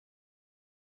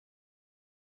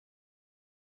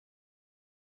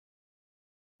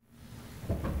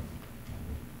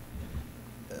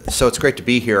So it's great to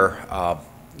be here.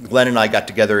 Glenn and I got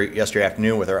together yesterday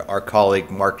afternoon with our colleague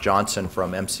Mark Johnson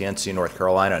from MCNC North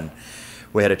Carolina, and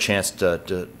we had a chance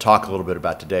to talk a little bit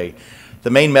about today. The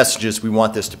main message is we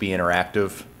want this to be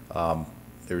interactive.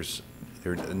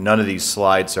 None of these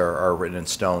slides are written in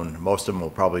stone. Most of them will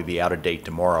probably be out of date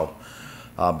tomorrow.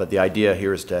 But the idea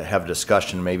here is to have a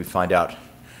discussion and maybe find out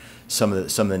some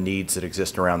of the needs that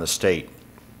exist around the state.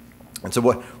 And so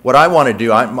what I want to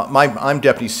do, I'm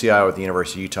Deputy CIO at the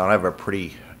University of Utah, and I have a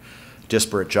pretty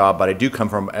disparate job, but I do come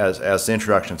from, as the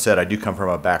introduction said, I do come from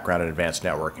a background in advanced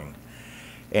networking.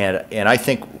 And I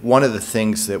think one of the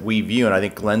things that we view, and I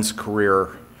think Glenn's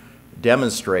career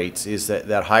demonstrates, is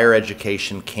that higher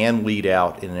education can lead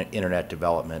out in internet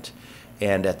development.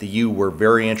 And at the U, we're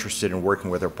very interested in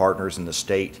working with our partners in the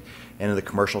state and in the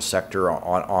commercial sector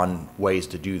on ways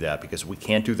to do that, because we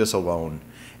can't do this alone.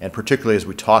 And particularly as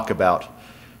we talk about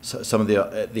some of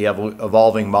the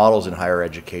evolving models in higher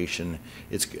education,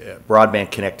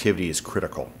 broadband connectivity is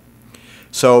critical.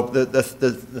 So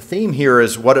the theme here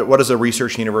is what does a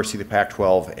research university, the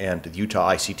Pac-12, and the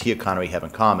Utah ICT economy have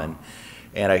in common?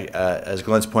 And as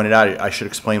Glenn's pointed out, I should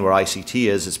explain what ICT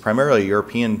is. It's primarily a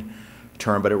European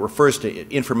term, but it refers to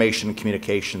information and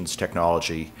communications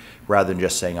technology rather than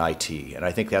just saying IT. And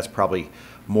I think that's probably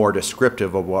more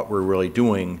descriptive of what we're really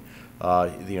doing.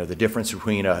 The difference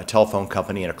between a telephone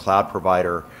company and a cloud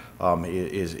provider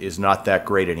is not that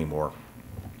great anymore.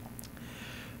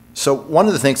 So one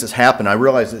of the things that's happened, I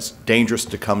realize it's dangerous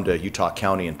to come to Utah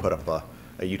County and put up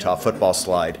a Utah football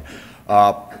slide,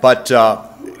 but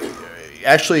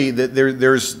actually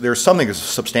there's something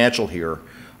substantial here.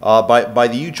 By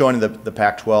the U joining the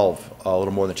Pac-12 a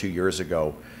little more than 2 years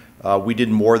ago, we did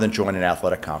more than join an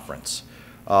athletic conference.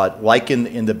 Like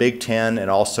in the Big Ten and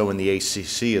also in the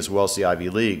ACC as well as the Ivy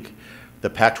League, the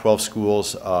Pac-12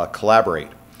 schools collaborate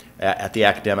at the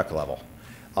academic level.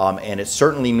 And it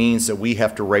certainly means that we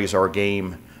have to raise our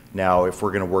game now if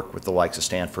we're going to work with the likes of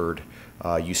Stanford,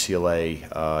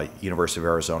 UCLA, University of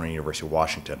Arizona, and University of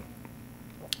Washington.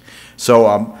 So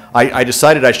I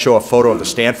decided I'd show a photo of the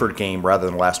Stanford game rather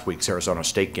than last week's Arizona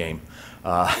State game.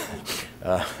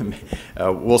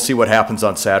 We'll see what happens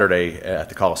on Saturday at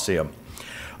the Coliseum.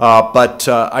 But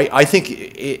I think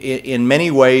in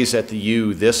many ways at the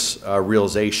U, this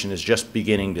realization is just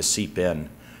beginning to seep in.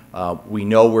 We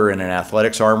know we're in an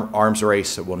athletics arms race,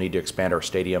 so we'll need to expand our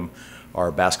stadium,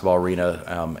 our basketball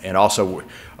arena, and also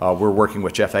we're working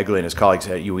with Jeff Egley and his colleagues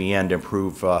at UEN to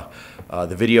improve the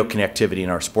video connectivity in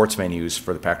our sports venues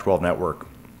for the Pac-12 network.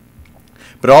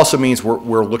 But it also means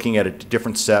we're looking at a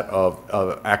different set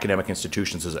of academic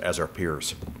institutions as our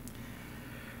peers.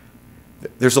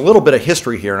 There's a little bit of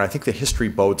history here, and I think the history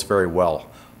bodes very well.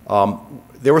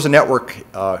 There was a network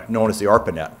known as the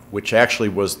ARPANET, which actually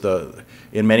was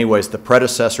in many ways the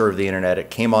predecessor of the internet. It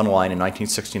came online in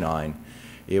 1969.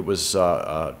 It was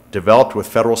developed with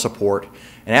federal support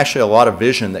and actually a lot of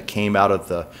vision that came out of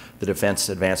the Defense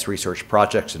Advanced Research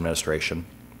Projects Administration.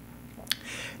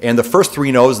 And the first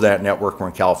three nodes of that network were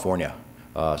in California,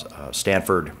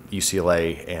 Stanford,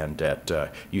 UCLA, and at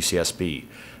UCSB.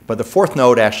 But the fourth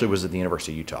node actually was at the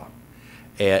University of Utah.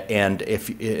 And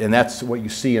that's what you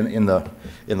see in the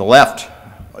left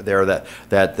there,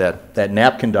 that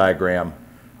napkin diagram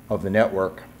of the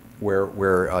network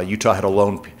where Utah had a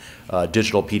lone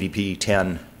digital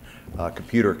PDP-10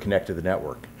 computer connected to the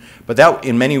network. But that,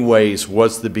 in many ways,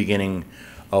 was the beginning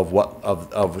of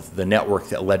the network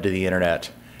that led to the internet,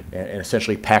 and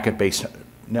essentially packet-based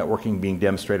networking being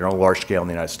demonstrated on a large scale in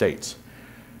the United States.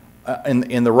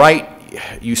 In the right,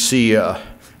 you see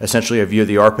essentially a view of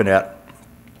the ARPANET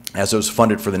as it was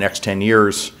funded for the next 10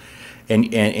 years.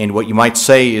 And what you might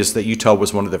say is that Utah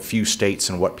was one of the few states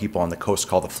in what people on the coast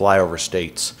call the flyover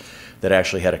states that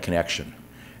actually had a connection.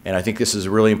 And I think this is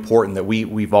really important, that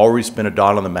we've always been a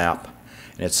dot on the map,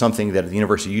 and it's something that at the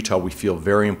University of Utah we feel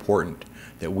very important,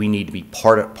 that we need to be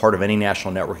part of any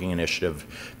national networking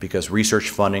initiative, because research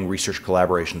funding, research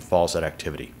collaboration follows that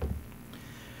activity.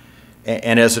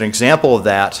 And as an example of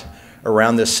that,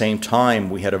 around this same time,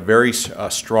 we had a very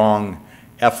strong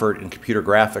effort in computer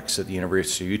graphics at the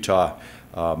University of Utah.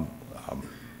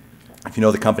 If you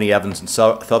know the company Evans and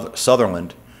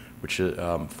Sutherland, which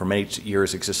for many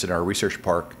years existed in our research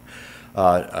park,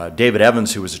 David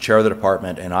Evans, who was the chair of the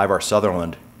department, and Ivar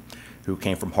Sutherland, who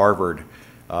came from Harvard,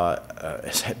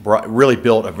 really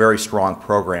built a very strong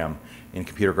program in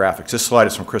computer graphics. This slide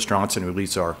is from Chris Johnson, who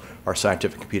leads our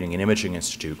Scientific Computing and Imaging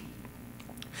Institute.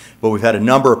 But we've had a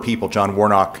number of people, John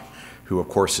Warnock, who of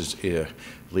course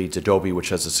leads Adobe, which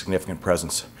has a significant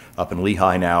presence up in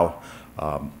Lehigh now,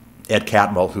 Ed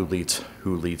Catmull, who leads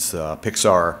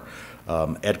Pixar,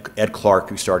 Ed Clark,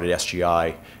 who started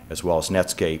SGI, as well as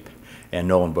Netscape, and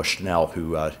Nolan Bushnell,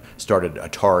 who started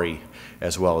Atari,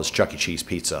 as well as Chuck E. Cheese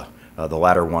Pizza. The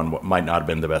latter one might not have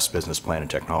been the best business plan in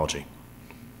technology.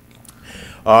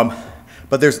 But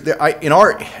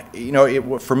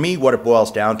for me, what it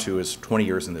boils down to is 20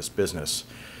 years in this business,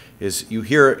 is you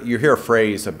hear a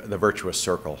phrase, the virtuous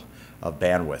circle of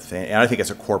bandwidth, and I think it's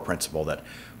a core principle that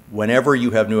whenever you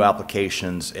have new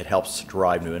applications, it helps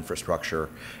drive new infrastructure,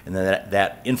 and then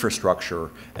that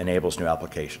infrastructure enables new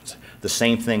applications. The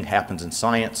same thing happens in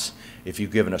science. If you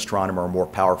give an astronomer a more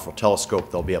powerful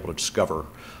telescope, they'll be able to discover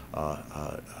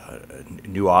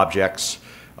new objects.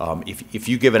 If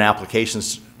you give an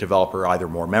applications developer either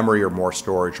more memory or more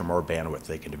storage or more bandwidth,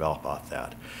 they can develop off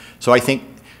that. So I think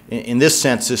in this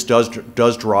sense, this does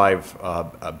drive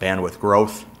bandwidth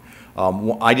growth.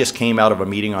 I just came out of a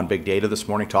meeting on big data this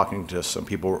morning talking to some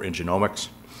people in genomics,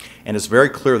 and it's very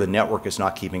clear the network is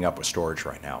not keeping up with storage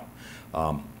right now.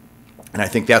 And I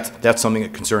think that's something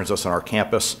that concerns us on our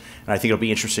campus, and I think it'll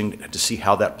be interesting to see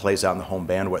how that plays out in the home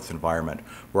bandwidth environment,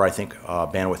 where I think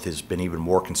bandwidth has been even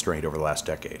more constrained over the last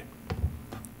decade.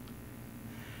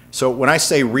 So when I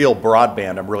say real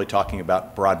broadband, I'm really talking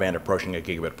about broadband approaching a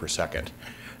gigabit per second.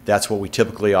 That's what we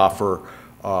typically offer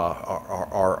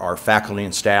our faculty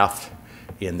and staff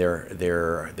in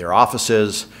their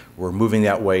offices. We're moving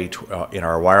that way in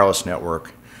our wireless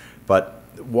network. But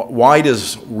why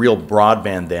does real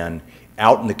broadband then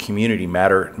out in the community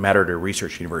matter to a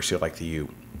research university like the U?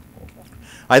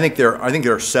 I think there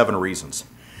are 7 reasons.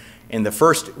 And the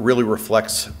first really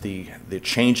reflects the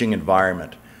changing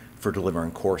environment for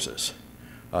delivering courses.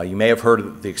 You may have heard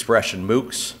of the expression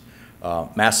MOOCs,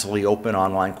 massively open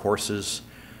online courses.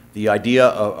 The idea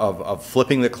of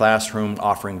flipping the classroom,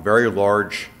 offering very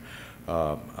large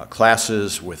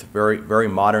classes with very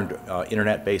modern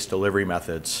internet-based delivery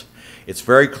methods. It's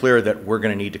very clear that we're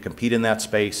going to need to compete in that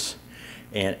space,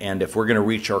 and if we're going to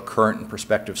reach our current and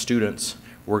prospective students,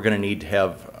 we're going to need to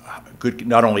have good,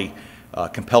 not only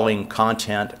compelling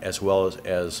content as well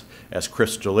as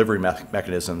crisp delivery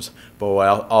mechanisms, but we'll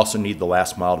also need the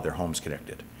last mile to their homes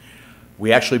connected.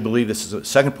 We actually believe, this is the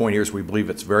second point here, is we believe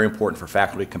it's very important for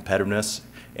faculty competitiveness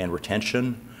and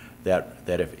retention, that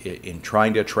if in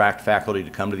trying to attract faculty to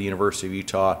come to the University of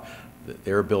Utah,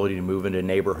 their ability to move into a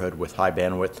neighborhood with high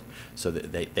bandwidth so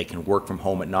that they can work from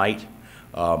home at night,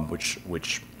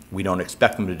 which we don't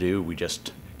expect them to do, we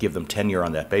just give them tenure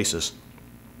on that basis.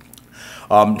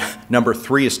 Number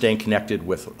 3 is staying connected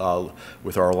with our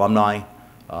alumni.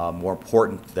 More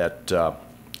important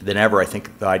than ever, I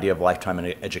think, the idea of lifetime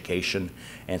education,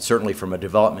 and certainly from a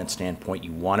development standpoint,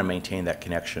 you want to maintain that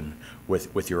connection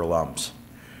with your alums.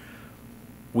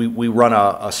 We run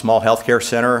a small healthcare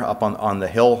center up on the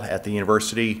hill at the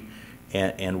university,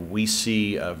 and we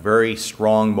see a very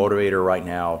strong motivator right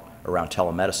now around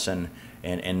telemedicine,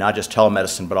 and not just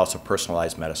telemedicine, but also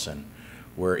personalized medicine,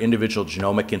 where individual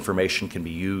genomic information can be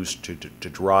used to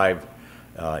drive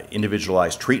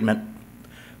individualized treatment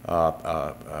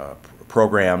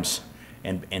programs,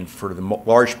 and for the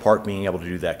large part being able to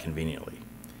do that conveniently.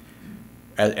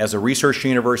 As a research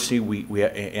university,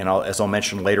 as I'll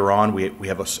mention later on, we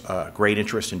have a great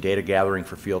interest in data gathering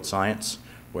for field science,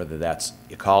 whether that's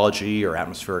ecology or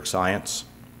atmospheric science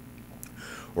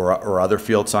or other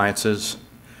field sciences.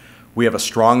 We have a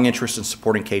strong interest in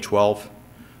supporting K-12,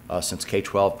 since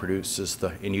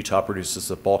K-12 in Utah produces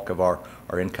the bulk of our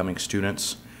incoming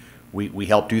students. We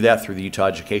help do that through the Utah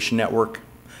Education Network,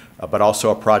 but also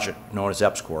a project known as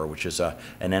EPSCoR, which is an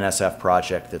NSF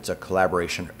project that's a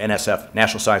collaboration, NSF,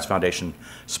 National Science Foundation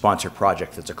sponsored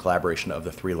project that's a collaboration of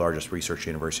the 3 largest research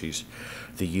universities,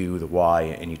 the U, the Y,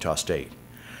 and Utah State.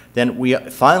 Then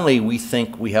finally, we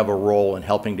think we have a role in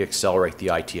helping to accelerate the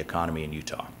IT economy in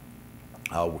Utah.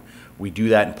 We do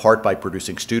that in part by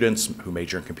producing students who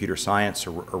major in computer science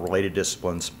or related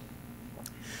disciplines,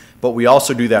 but we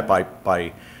also do that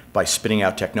by spinning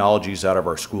out technologies out of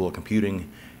our School of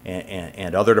Computing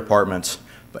and other departments,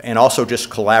 and also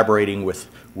just collaborating with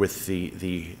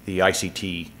the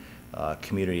ICT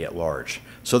community at large.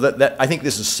 So that I think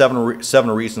this is seven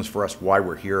reasons for us why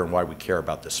we're here and why we care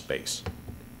about this space.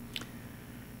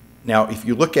 Now, if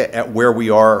you look at where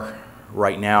we are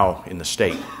right now in the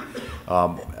state,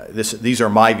 these are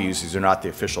my views. These are not the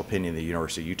official opinion of the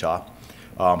University of Utah.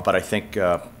 But I think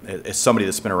as somebody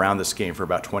that's been around this game for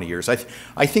about 20 years,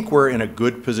 I think we're in a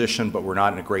good position, but we're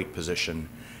not in a great position.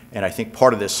 And I think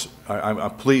part of this,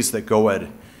 I'm pleased that GoEd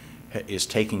is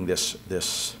taking this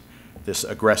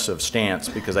aggressive stance,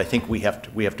 because I think we have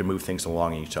to move things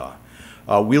along in Utah.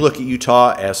 We look at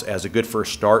Utah as a good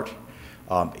first start.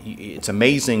 It's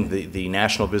amazing the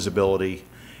national visibility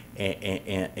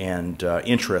and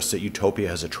interest that Utopia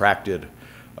has attracted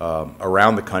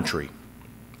around the country.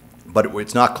 But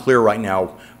it's not clear right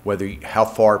now how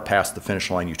far past the finish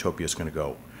line Utopia is going to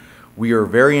go. We are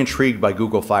very intrigued by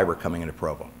Google Fiber coming into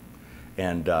Provo.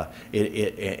 And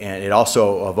it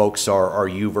also evokes our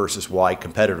U versus Y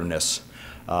competitiveness.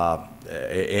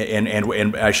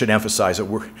 And I should emphasize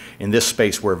that in this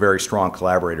space, we're a very strong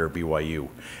collaborator at BYU.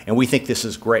 And we think this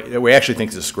is great. We actually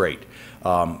think this is great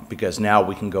because now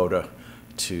we can go to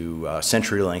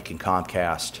CenturyLink and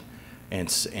Comcast and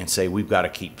say we've got to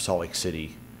keep Salt Lake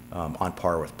City on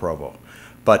par with Provo.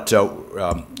 But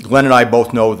Glenn and I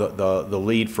both know the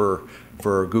lead for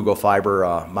Google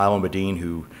Fiber, Milo Medin,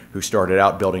 who started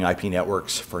out building IP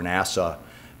networks for NASA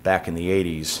back in the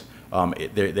 80s.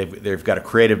 They've got a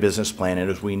creative business plan, and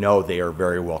as we know, they are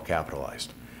very well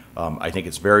capitalized. I think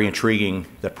it's very intriguing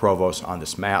that Provo's on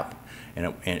this map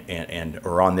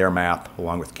or on their map,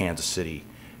 along with Kansas City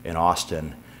and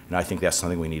Austin, and I think that's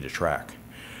something we need to track.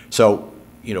 So,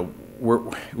 you know,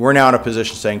 we're now in a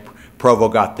position saying Provo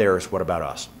got theirs. What about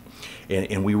us?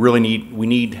 And we really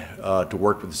need to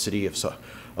work with the city of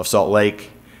Salt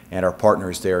Lake and our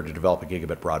partners there to develop a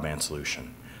gigabit broadband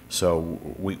solution. So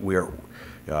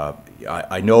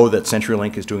I know that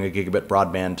CenturyLink is doing a gigabit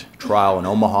broadband trial in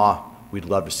Omaha. We'd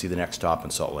love to see the next stop in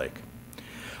Salt Lake.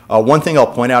 One thing I'll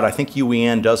point out, I think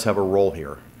UEN does have a role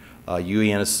here.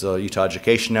 UEN is the Utah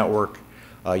Education Network.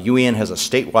 UEN has a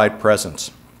statewide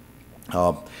presence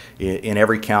in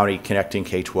every county connecting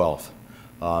K-12,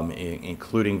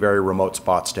 including very remote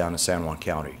spots down in San Juan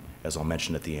County, as I'll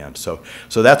mention at the end. So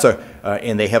that's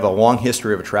and they have a long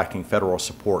history of attracting federal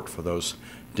support for those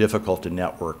difficult to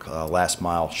network last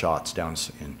mile shots down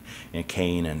in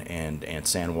Kane and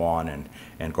San Juan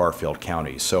and Garfield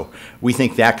counties. So we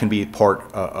think that can be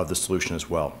part of the solution as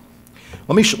well.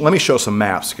 Let me show some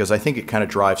maps because I think it kind of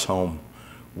drives home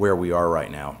where we are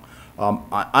right now.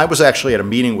 I was actually at a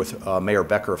meeting with Mayor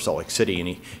Becker of Salt Lake City,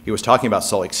 and he was talking about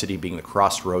Salt Lake City being the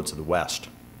crossroads of the West.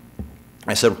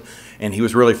 I said, and he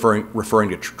was really referring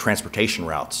to transportation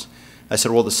routes. I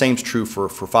said, well, the same's true for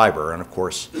fiber, and of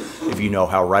course, if you know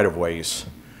how right-of-ways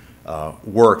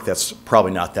work, that's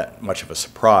probably not that much of a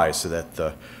surprise, so that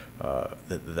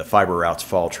the fiber routes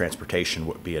follow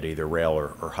transportation, be it either rail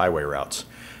or highway routes.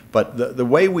 But the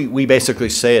way we basically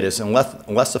say it is,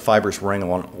 unless the fiber's running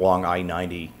along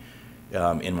I-90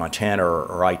 in Montana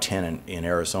or I-10 in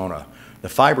Arizona, the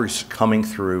fiber's coming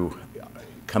through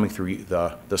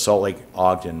the Salt Lake,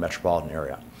 Ogden metropolitan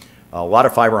area. A lot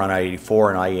of fiber on I-84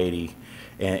 and I-80,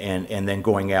 and then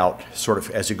going out sort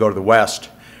of as you go to the west,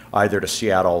 either to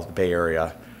Seattle, the Bay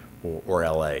Area, or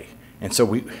LA. And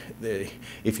so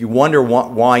if you wonder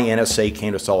why NSA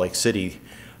came to Salt Lake City,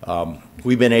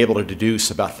 we've been able to deduce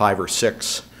about 5 or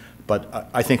 6, but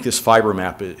I think this fiber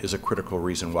map is a critical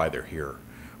reason why they're here.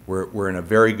 We're in a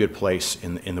very good place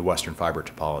in the Western fiber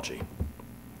topology.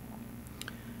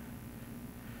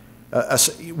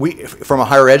 From a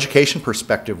higher education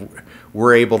perspective,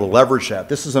 we're able to leverage that.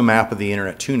 This is a map of the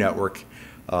Internet 2 network.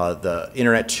 The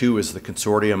Internet 2 is the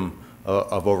consortium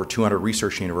of over 200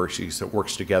 research universities that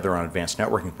works together on advanced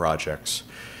networking projects.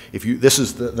 This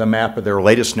is the map of their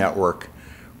latest network,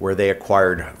 where they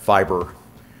acquired fiber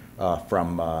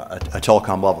from a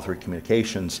telecom level 3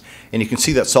 communications. And you can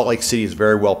see that Salt Lake City is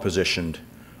very well positioned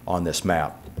on this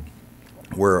map.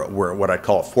 We're what I'd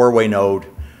call a 4-way node,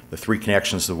 the 3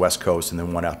 connections to the West Coast, and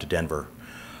then 1 out to Denver.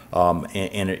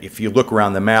 And if you look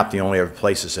around the map, the only other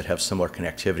places that have similar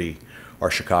connectivity are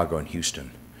Chicago and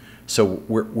Houston. So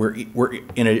we're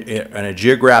in a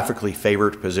geographically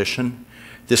favored position.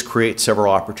 This creates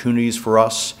several opportunities for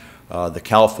us. The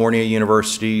California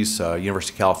universities,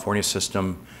 University of California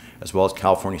system, as well as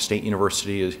California State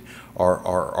University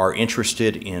are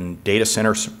interested in data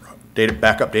centers,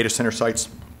 backup data center sites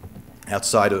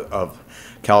outside of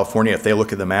California. If they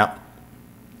look at the map,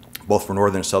 both for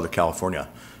Northern and Southern California,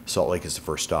 Salt Lake is the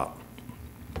first stop.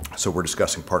 So we're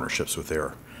discussing partnerships with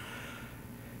there.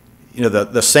 You know,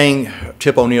 the saying,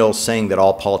 Tip O'Neill's saying that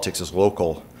all politics is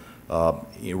local,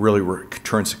 it really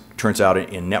turns out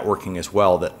in networking as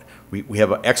well, that we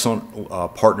have an excellent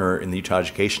partner in the Utah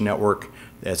Education Network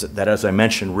that, as I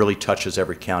mentioned, really touches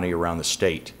every county around the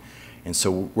state. And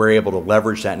so we're able to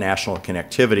leverage that national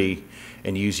connectivity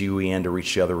and use UEN to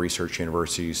reach the other research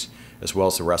universities, as well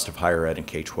as the rest of higher ed and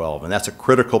K-12. And that's a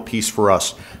critical piece for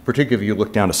us, particularly if you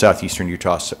look down to southeastern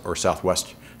Utah or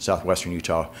southwestern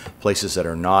Utah, places that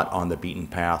are not on the beaten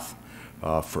path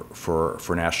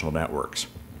for national networks.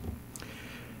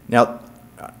 Now,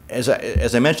 as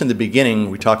I mentioned in the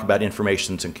beginning, we talk about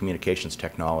informations and communications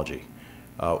technology.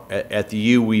 At the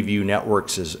U, we view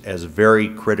networks as very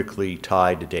critically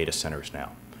tied to data centers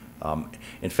now.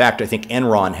 In fact, I think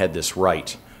Enron had this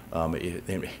right.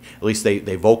 At least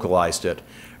they vocalized it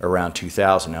around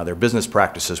 2000. Now, their business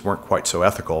practices weren't quite so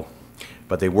ethical,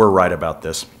 but they were right about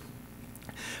this.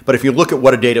 But if you look at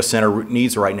what a data center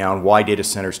needs right now and why data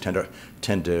centers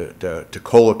tend to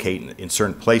co-locate in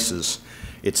certain places,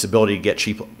 its ability to get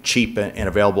cheap and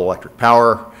available electric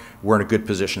power. We're in a good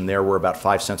position there. We're about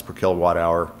 5 cents per kilowatt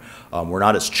hour. We're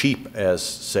not as cheap as,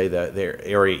 say, the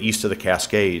area east of the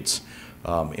Cascades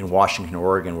in Washington,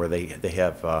 Oregon, where they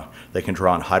can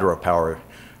draw on hydropower,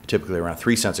 typically around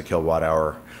 3 cents a kilowatt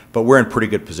hour. But we're in pretty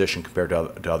good position compared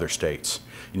to other states.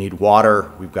 You need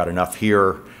water. We've got enough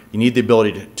here. You need the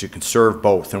ability to conserve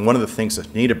both. And one of the things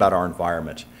that's neat about our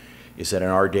environment is that in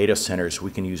our data centers,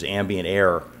 we can use ambient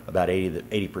air about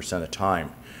 80% of the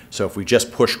time. So if we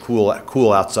just push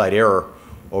cool outside air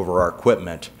over our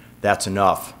equipment, that's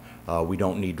enough. We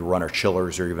don't need to run our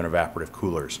chillers or even evaporative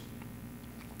coolers.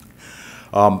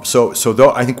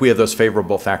 So I think we have those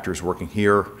favorable factors working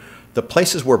here. The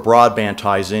places where broadband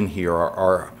ties in here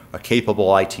are a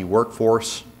capable IT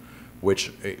workforce,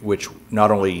 which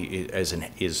not only is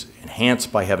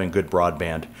enhanced by having good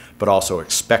broadband, but also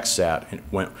expects that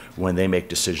when they make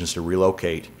decisions to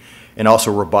relocate, and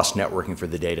also robust networking for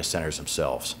the data centers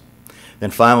themselves. Then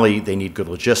finally, they need good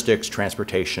logistics,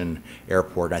 transportation,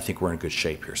 airport, and I think we're in good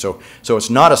shape here. So it's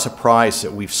not a surprise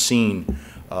that we've seen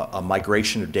a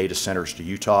migration of data centers to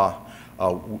Utah.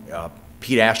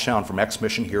 Pete Ashdown from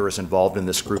X-Mission here is involved in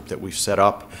this group that we've set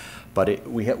up, but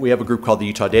we have a group called the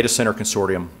Utah Data Center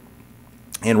Consortium.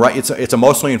 And it's a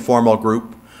mostly informal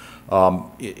group,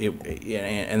 and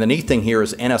the neat thing here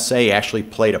is NSA actually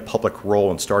played a public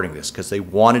role in starting this because they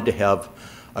wanted to have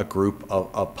a group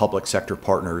of public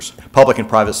and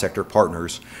private sector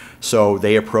partners. So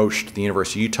they approached the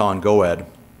University of Utah and GoEd,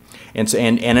 and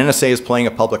NSA is playing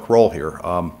a public role here.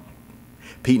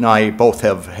 Pete and I both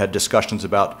have had discussions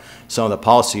about some of the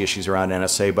policy issues around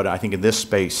NSA, but I think in this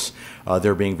space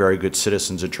they're being very good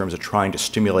citizens in terms of trying to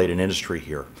stimulate an industry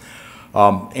here.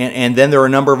 And then there are a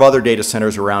number of other data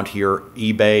centers around here.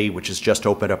 eBay, which has just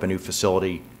opened up a new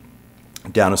facility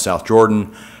down in South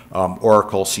Jordan.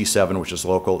 Oracle, C7, which is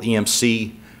local.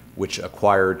 EMC, which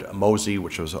acquired Mosey,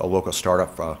 which was a local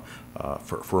startup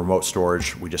for remote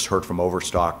storage. We just heard from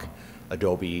Overstock,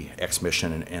 Adobe,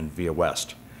 X-Mission, and Via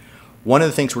West. One of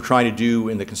the things we're trying to do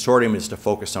in the consortium is to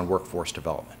focus on workforce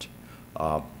development.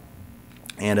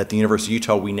 And at the University of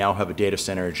Utah, we now have a data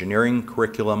center engineering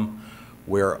curriculum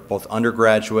where both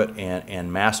undergraduate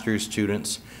and master's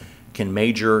students can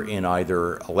major in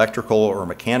either electrical or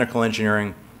mechanical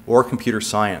engineering or computer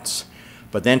science,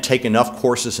 but then take enough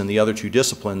courses in the other two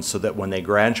disciplines so that when they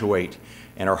graduate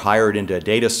and are hired into a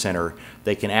data center,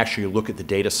 they can actually look at the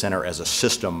data center as a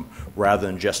system rather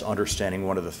than just understanding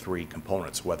one of the three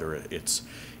components, whether it's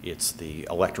the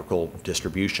electrical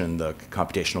distribution, the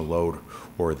computational load,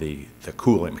 or the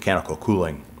cooling, mechanical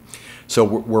cooling. So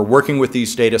we're working with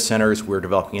these data centers. We're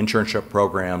developing internship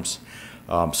programs.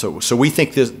 So we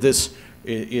think this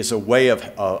is a way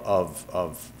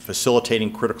of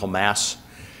facilitating critical mass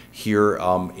here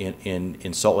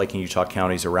in Salt Lake and Utah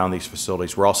counties around these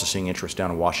facilities. We're also seeing interest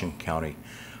down in Washington County.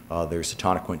 There's the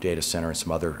Tonnequint Data Center and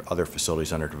some other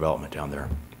facilities under development down there.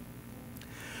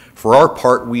 For our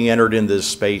part, we entered into this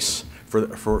space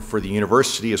for the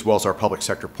university as well as our public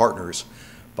sector partners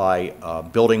by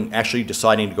actually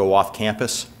deciding to go off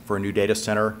campus for a new data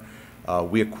center.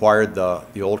 We acquired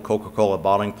the old Coca-Cola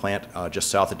bottling plant just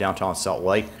south of downtown Salt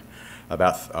Lake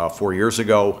about 4 years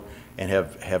ago, and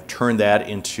have turned that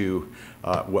into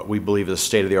what we believe is a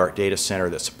state-of-the-art data center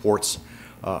that supports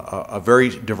a very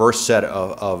diverse set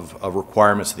of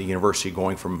requirements of the university,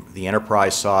 going from the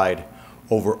enterprise side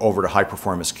over to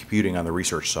high-performance computing on the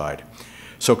research side.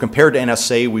 So compared to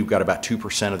NSA, we've got about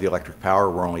 2% of the electric power.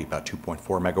 We're only about 2.4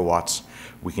 megawatts.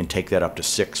 We can take that up to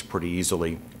 6 pretty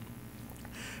easily.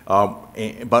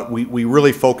 But we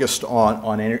really focused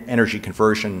on energy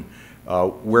conversion.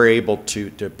 We're able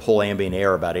to pull ambient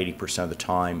air about 80% of the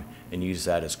time and use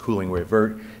that as cooling.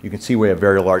 You can see we have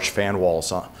very large fan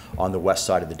walls on the west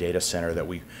side of the data center that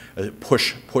we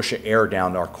push air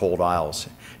down our cold aisles.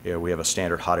 We have a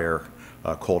standard hot air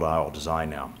cold aisle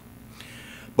design now.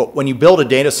 But when you build a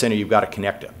data center, you've got to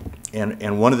connect it.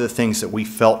 And one of the things that we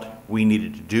felt we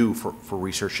needed to do for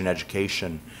research and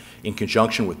education in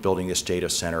conjunction with building this data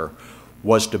center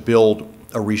was to build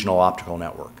a regional optical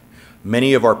network.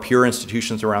 Many of our peer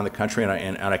institutions around the country,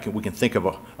 we can think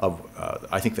of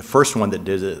I think the first one that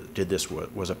did this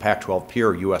was a Pac-12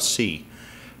 peer, USC,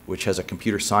 which has a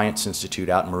computer science institute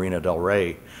out in Marina del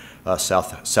Rey,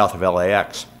 south of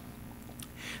LAX.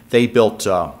 They built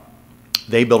an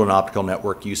optical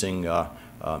network using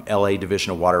LA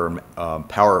Division of Water and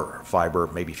Power Fiber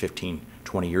maybe 15,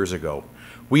 20 years ago.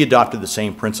 We adopted the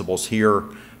same principles here,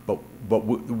 but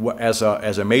as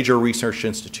a major research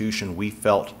institution, we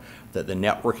felt that the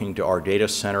networking to our data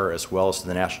center as well as to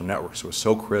the national networks was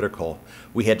so critical,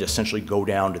 we had to essentially go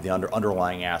down to the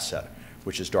underlying asset,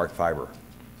 which is dark fiber.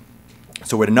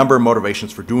 So we had a number of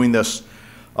motivations for doing this.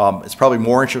 It's probably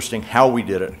more interesting how we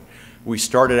did it. We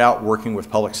started out working with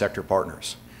public sector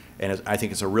partners, and I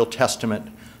think it's a real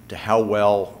testament to how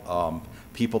well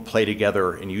people play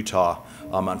together in Utah.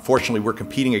 Unfortunately, we're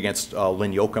competing against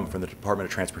Lynn Yoakum from the Department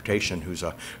of Transportation, who's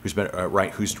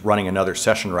running another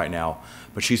session right now.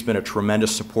 But she's been a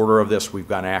tremendous supporter of this. We've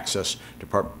gotten access to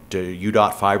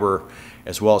UDOT fiber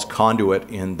as well as conduit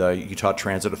in the Utah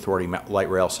Transit Authority light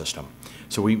rail system.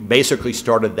 So we basically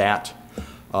started that,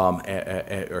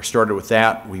 started with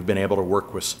that. We've been able to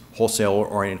work with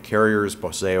wholesale-oriented carriers,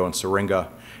 Boseo and Syringa,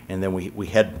 and then we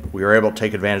were able to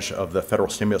take advantage of the federal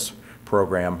stimulus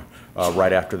program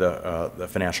right after the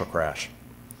financial crash.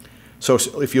 So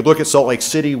if you look at Salt Lake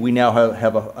City, we now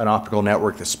have an optical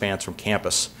network that spans from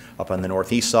campus up on the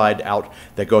northeast side out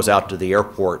that goes out to the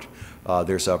airport.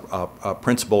 There's a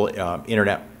principal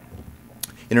internet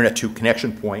to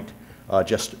connection point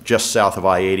just south of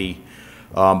I-80.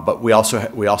 But we also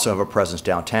have a presence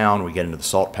downtown. We get into the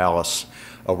Salt Palace.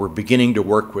 We're beginning to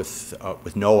work with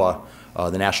NOAA,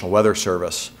 the National Weather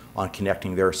Service, on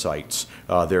connecting their sites.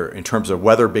 In terms of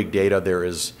weather big data, there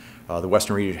is the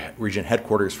Western Region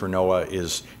headquarters for NOAA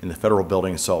is in the federal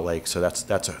building in Salt Lake, so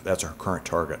that's our current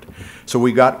target. So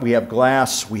we have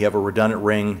glass, we have a redundant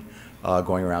ring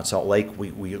going around Salt Lake.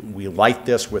 We light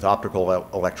this with optical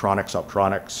electronics,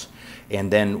 optronics, and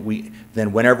then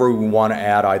whenever we want to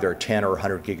add either a 10 or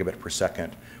 100 gigabit per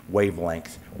second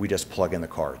wavelength, we just plug in the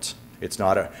cards. It's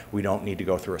not we don't need to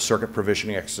go through a circuit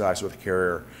provisioning exercise with a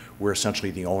carrier. We're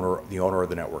essentially the owner of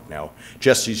the network now,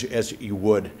 just as you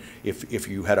would if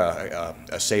you had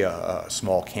say a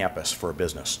small campus for a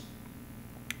business.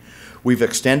 We've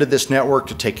extended this network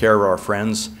to take care of our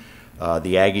friends,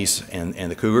 the Aggies and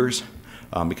the Cougars,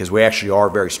 because we actually are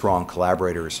very strong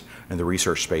collaborators in the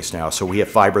research space now. So we have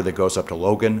fiber that goes up to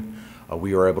Logan.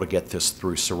 We were able to get this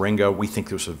through Syringa. We think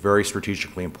this was very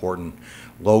strategically important.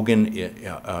 Logan,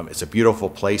 it's a beautiful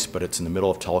place, but it's in the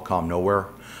middle of telecom nowhere,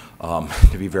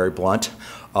 to be very blunt.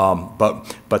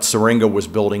 But Syringa was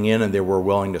building in, and they were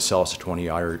willing to sell us a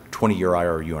 20-year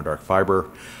IRU on dark fiber.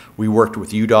 We worked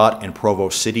with UDOT and Provo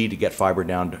City to get fiber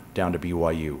down to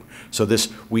BYU. So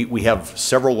we have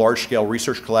several large-scale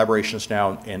research collaborations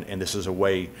now, and this is a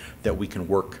way that we can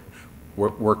work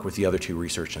with the other two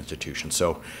research institutions.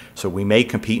 So we may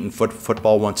compete in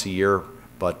football once a year,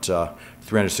 but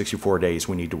 364 days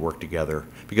we need to work together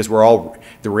because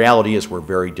the reality is we're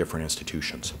very different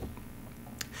institutions.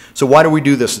 So why do we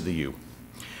do this at the U?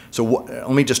 So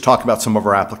let me just talk about some of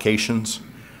our applications.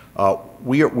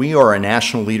 We are a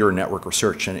national leader in network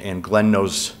research, and Glenn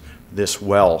knows this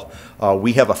well.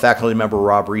 We have a faculty member,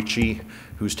 Rob Ricci,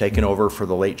 who's taken over for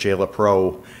the late Jay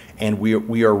LaPro, and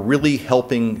we are really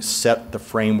helping set the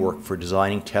framework for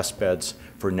designing test beds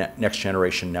for next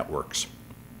generation networks.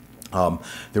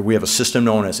 We have a system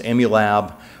known as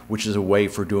Emulab, which is a way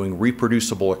for doing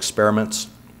reproducible experiments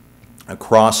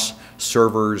across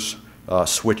servers,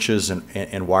 switches,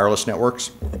 and wireless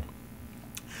networks.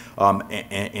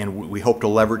 And we hope to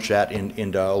leverage that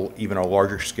into even a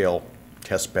larger scale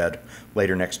test bed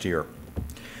later next year.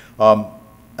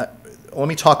 Let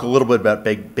me talk a little bit about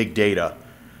big data.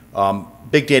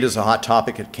 Big data is a hot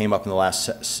topic. It came up in the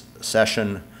last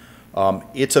session.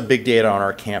 It's a big data on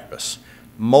our campus.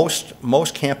 Most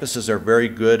campuses are very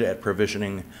good at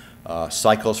provisioning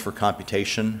cycles for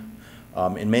computation.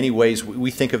 In many ways, we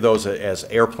think of those as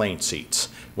airplane seats.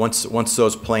 Once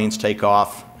those planes take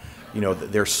off,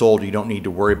 they're sold. You don't need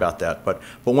to worry about that. But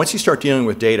once you start dealing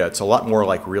with data, it's a lot more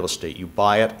like real estate. You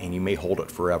buy it and you may hold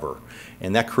it forever.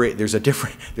 And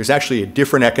there's actually a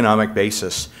different economic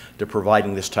basis to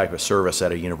providing this type of service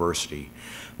at a university.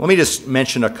 Let me just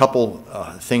mention a couple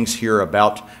things here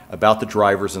about the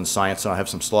drivers and science, and I'll have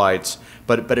some slides.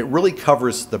 But it really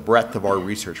covers the breadth of our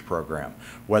research program,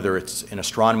 whether it's in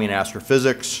astronomy and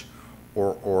astrophysics,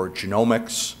 or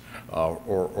genomics,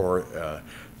 or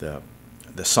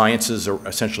the sciences are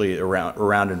essentially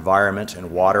around environment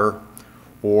and water,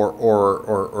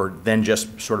 or then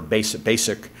just sort of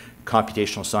basic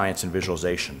computational science and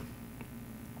visualization.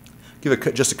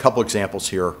 Give just a couple examples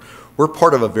here. We're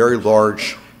part of a very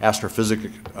large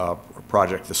astrophysics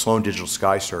project, the Sloan Digital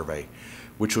Sky Survey,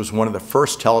 which was one of the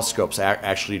first telescopes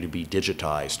actually to be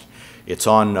digitized. It's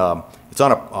on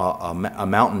a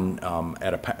mountain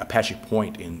at Apache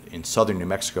Point in southern New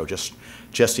Mexico, just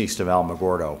east of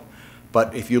Alamogordo.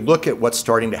 But if you look at what's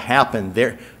starting to happen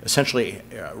there, essentially,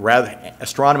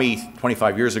 astronomy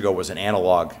 25 years ago was an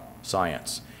analog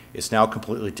science. It's now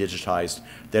completely digitized.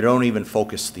 They don't even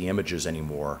focus the images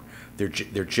anymore. They're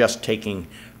just taking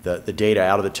the data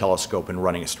out of the telescope and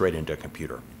running it straight into a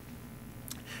computer.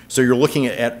 So you're looking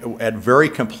at very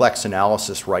complex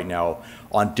analysis right now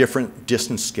on different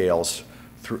distance scales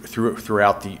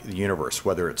throughout the universe,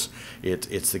 whether it's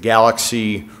the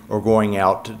galaxy or going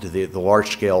out to the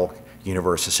large-scale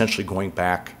universe, essentially going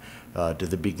back to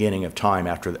the beginning of time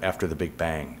after the Big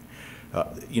Bang.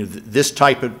 This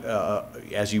type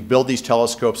of, as you build these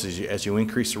telescopes, as you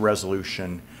increase the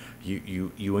resolution,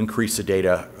 you increase the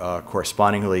data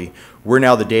correspondingly. We're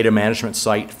now the data management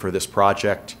site for this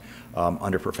project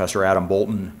under Professor Adam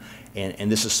Bolton,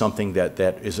 and this is something that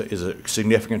is a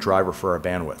significant driver for our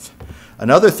bandwidth.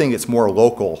 Another thing that's more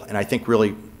local, and I think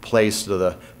really plays to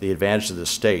the advantage of the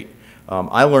state.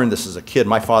 I learned this as a kid.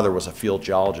 My father was a field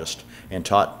geologist and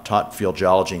taught field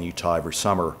geology in Utah every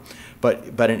summer.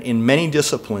 But in many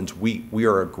disciplines, we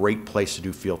are a great place to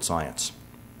do field science.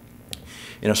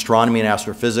 In astronomy and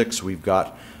astrophysics, we've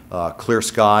got clear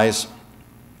skies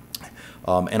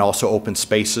and also open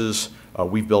spaces.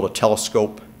 We've built a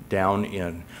telescope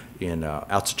down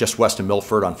out just west of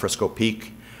Milford on Frisco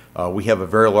Peak. We have a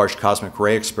very large cosmic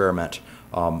ray experiment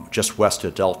just west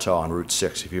of Delta on Route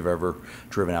 6, if you've ever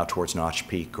driven out towards Notch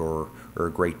Peak or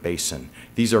Great Basin.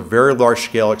 These are very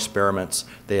large-scale experiments.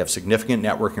 They have significant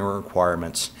networking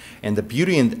requirements. And the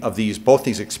beauty of both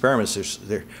these experiments,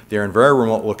 they're in very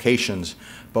remote locations,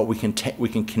 but we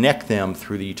can connect them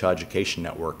through the Utah Education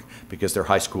Network because they're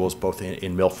high schools both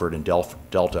in Milford and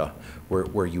Delta, where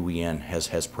UEN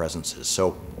has presences.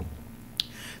 So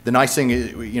the nice thing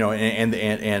is,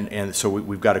 and so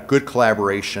we've got a good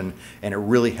collaboration, and it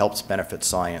really helps benefit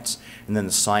science. And then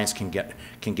the science can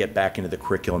get back into the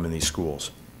curriculum in these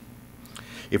schools.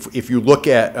 If you look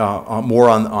at more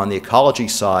on the ecology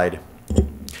side,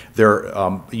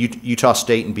 Utah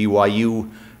State and BYU,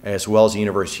 as well as the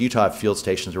University of Utah, have field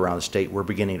stations around the state. We're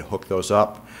beginning to hook those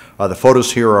up. The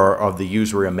photos here are of the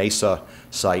Useria Mesa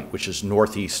site, which is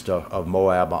northeast of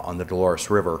Moab on the Dolores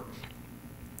River.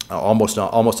 Almost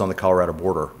on the Colorado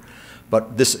border.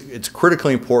 But it's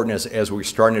critically important as we're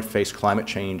starting to face climate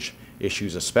change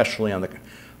issues, especially on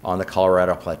the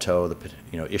Colorado Plateau,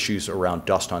 issues around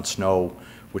dust on snow,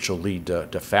 which will lead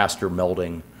to faster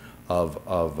melting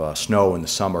of snow in the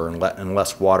summer and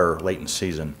less water late in the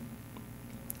season.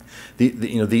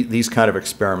 These kind of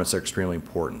experiments are extremely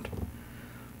important.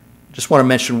 Just want to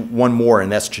mention one more, and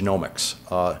that's genomics.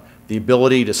 The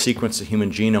ability to sequence the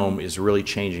human genome is really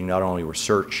changing not only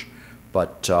research,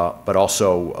 but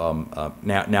also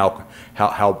now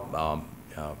how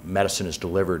medicine is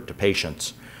delivered to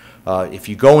patients. If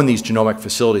you go in these genomic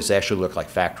facilities, they actually look like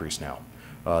factories now.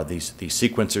 These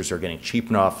sequencers are getting cheap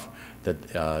enough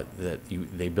that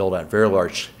they build out very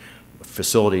large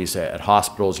facilities at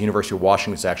hospitals. University of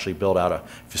Washington's actually built out a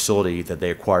facility that they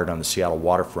acquired on the Seattle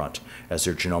waterfront as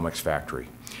their genomics factory.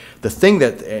 The thing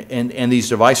that, and these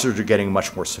devices are getting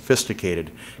much more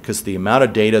sophisticated because the amount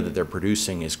of data that they're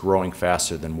producing is growing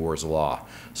faster than Moore's Law.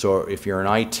 So if you're in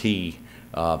IT,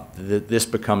 this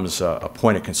becomes a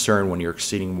point of concern when you're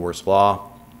exceeding Moore's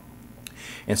Law.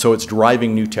 And so it's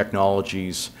driving new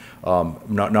technologies,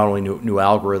 not only new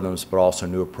algorithms, but also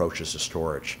new approaches to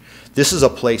storage. This is a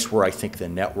place where I think the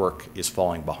network is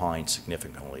falling behind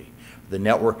significantly. The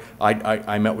network,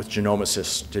 I met with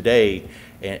genomicists today,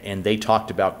 and they talked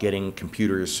about getting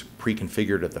computers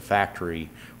pre-configured at the factory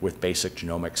with basic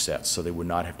genomic sets so they would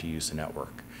not have to use the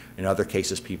network. In other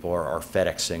cases, people are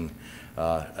FedExing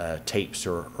tapes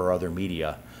or other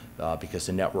media because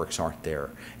the networks aren't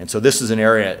there. And so this is an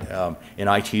area in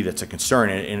IT that's a concern,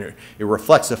 and it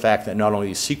reflects the fact that not only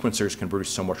these sequencers can produce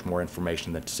so much more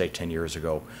information than, say, 10 years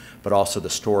ago, but also the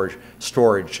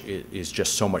storage is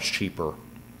just so much cheaper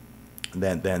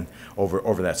than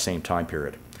over that same time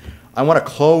period. I want to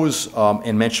close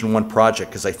and mention one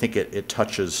project because I think it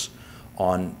touches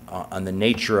on the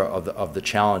nature of the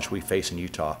challenge we face in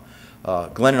Utah.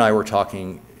 Glenn and I were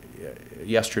talking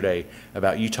yesterday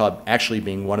about Utah actually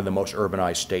being one of the most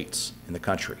urbanized states in the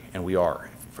country, and we are.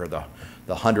 For the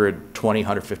 120,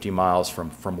 150 miles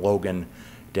from Logan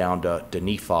down to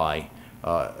Nephi,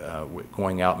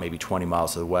 going out maybe 20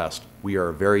 miles to the west, we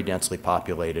are very densely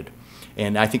populated.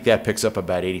 And I think that picks up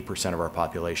about 80% of our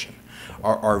population.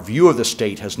 Our view of the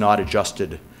state has not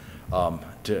adjusted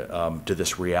to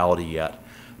this reality yet.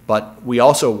 But we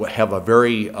also have a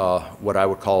very, what I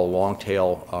would call a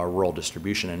long-tail rural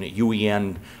distribution, and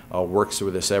UEN works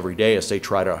with us every day as they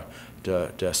try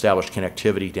to establish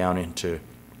connectivity down into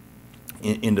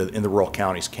the rural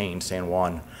counties, Kane, San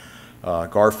Juan,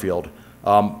 Garfield.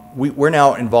 We're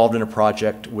now involved in a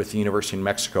project with the University of New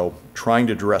Mexico trying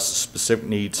to address specific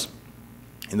needs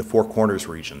in the Four Corners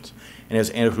regions. And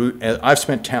as I've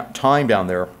spent time down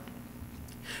there,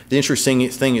 the interesting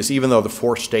thing is even though the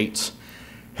four states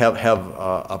have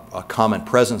a common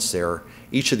presence there,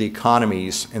 each of the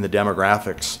economies and the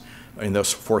demographics in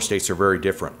those four states are very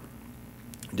different.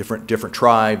 Different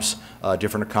tribes,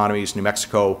 different economies. New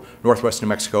Mexico, northwest New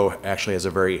Mexico actually has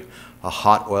a very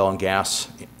hot oil and gas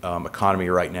economy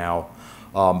right now.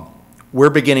 We're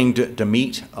beginning to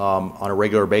meet on a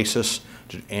regular basis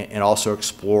and also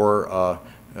explore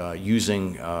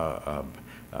using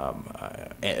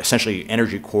essentially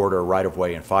energy corridor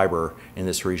right-of-way and fiber in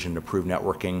this region to improve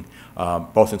networking,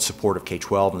 both in support of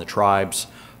K-12 and the tribes.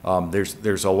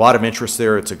 There's a lot of interest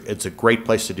there. It's a great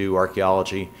place to do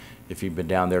archaeology if you've been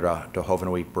down there to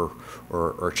Hovenweep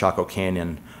or Chaco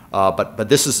Canyon. But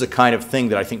this is the kind of thing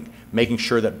that I think making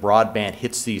sure that broadband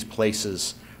hits these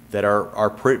places that are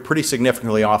pretty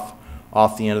significantly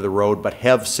off the end of the road, but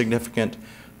have significant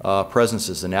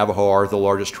presences. The Navajo are the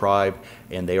largest tribe,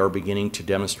 and they are beginning to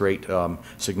demonstrate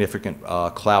significant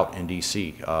clout in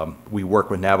D.C. We work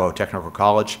with Navajo Technical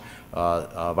College.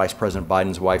 Vice President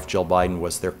Biden's wife, Jill Biden,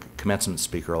 was their commencement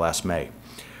speaker last May.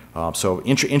 So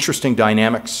interesting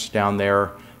dynamics down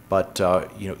there, but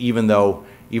you know, even though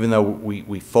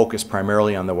we focus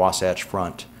primarily on the Wasatch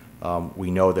Front,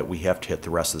 we know that we have to hit the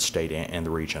rest of the state and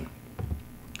the region.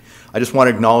 I just want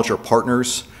to acknowledge our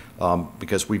partners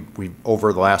because we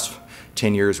over the last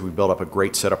 10 years we've built up a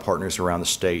great set of partners around the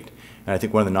state, and I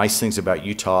think one of the nice things about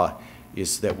Utah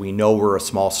is that we know we're a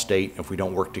small state. If we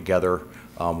don't work together,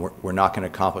 we're not going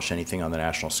to accomplish anything on the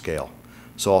national scale.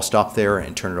 So I'll stop there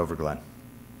and turn it over to Glenn.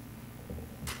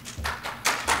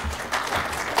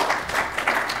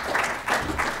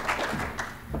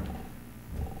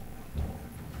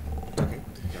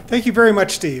 Thank you very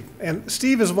much, Steve. And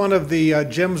Steve is one of the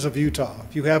gems of Utah.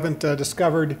 If you haven't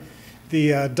discovered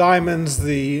the diamonds,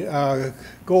 the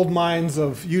gold mines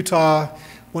of Utah,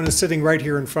 one is sitting right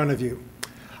here in front of you.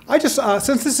 I just,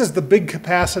 since this is the big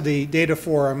capacity data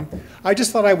forum, I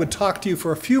just thought I would talk to you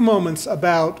for a few moments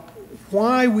about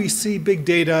why we see big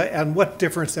data and what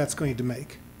difference that's going to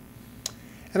make.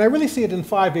 And I really see it in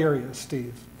 5 areas,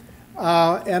 Steve.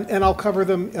 And I'll cover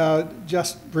them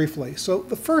just briefly. So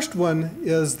the first one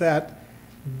is that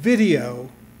video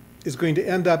is going to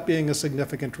end up being a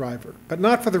significant driver, but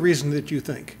not for the reason that you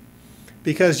think.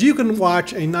 Because you can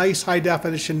watch a nice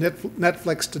high-definition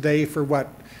Netflix today for what,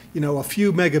 you know, a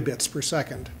few megabits per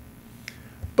second.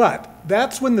 But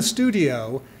that's when the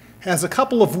studio has a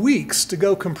couple of weeks to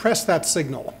go compress that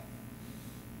signal.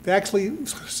 They actually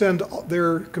send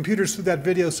their computers through that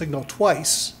video signal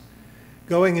twice,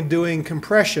 going and doing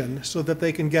compression so that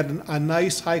they can get a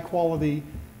nice high-quality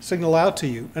signal out to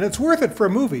you. And it's worth it for a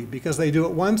movie because they do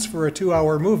it once for a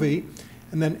 2-hour movie,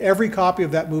 and then every copy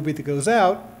of that movie that goes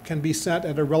out can be sent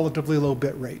at a relatively low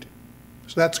bit rate.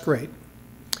 So that's great.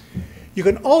 You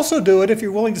can also do it if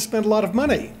you're willing to spend a lot of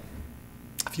money.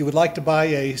 If you would like to buy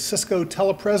a Cisco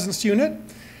telepresence unit,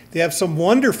 they have some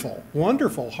wonderful,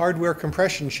 wonderful hardware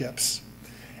compression chips.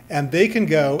 And they can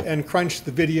go and crunch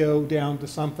the video down to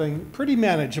something pretty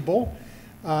manageable.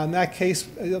 In that case,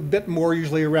 a bit more,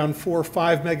 usually around 4 or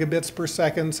 5 megabits per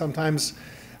second, sometimes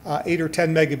 8 or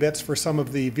 10 megabits for some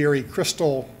of the very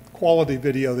crystal quality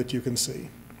video that you can see.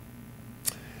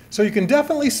 So you can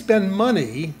definitely spend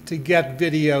money to get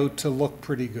video to look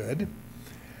pretty good.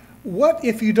 What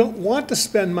if you don't want to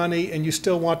spend money and you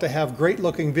still want to have great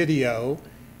looking video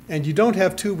and you don't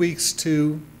have 2 weeks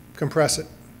to compress it?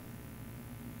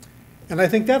 And I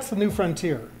think that's the new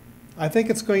frontier. I think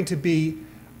it's going to be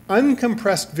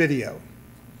uncompressed video.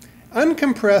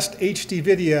 Uncompressed HD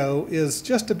video is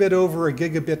just a bit over a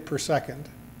gigabit per second.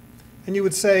 And you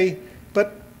would say,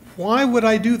 but why would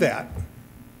I do that?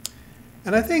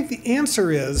 And I think the answer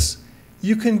is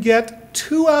you can get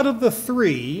 2 out of the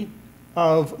 3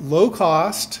 of low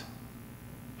cost,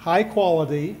 high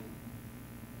quality,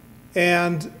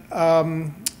 and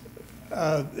low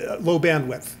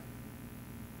bandwidth.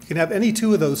 You can have any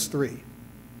 2 of those 3.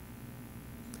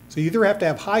 So you either have to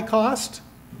have high cost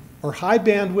or high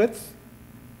bandwidth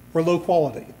or low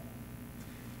quality.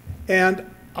 And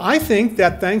I think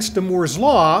that thanks to Moore's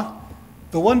law,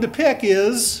 the one to pick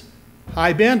is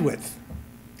high bandwidth,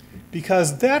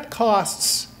 because that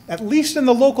costs, at least in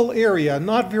the local area,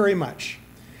 not very much.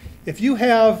 If you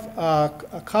have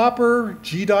a copper,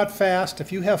 G.fast,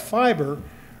 if you have fiber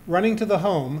running to the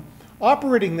home,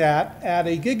 operating that at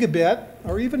a gigabit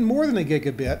or even more than a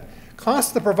gigabit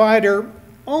costs the provider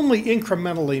only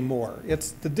incrementally more.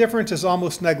 The difference is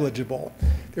almost negligible.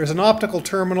 There's an optical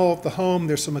terminal at the home,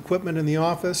 there's some equipment in the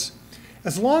office.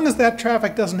 As long as that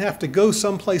traffic doesn't have to go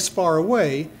someplace far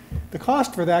away, the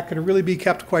cost for that can really be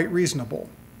kept quite reasonable.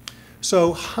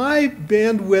 So high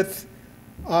bandwidth,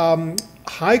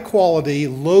 high quality,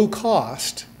 low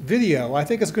cost video, I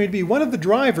think is going to be one of the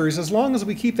drivers as long as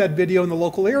we keep that video in the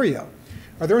local area.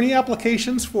 Are there any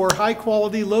applications for high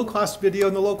quality, low cost video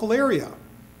in the local area?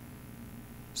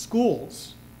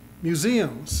 Schools,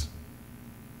 museums,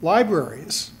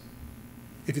 libraries.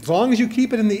 As long as you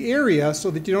keep it in the area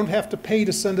so that you don't have to pay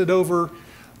to send it over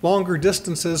longer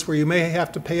distances where you may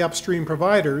have to pay upstream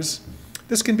providers,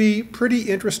 this can be pretty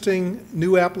interesting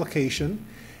new application,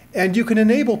 and you can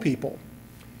enable people.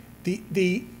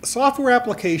 The software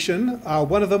application,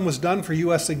 one of them was done for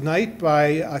US Ignite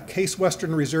by Case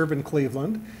Western Reserve in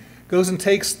Cleveland, goes and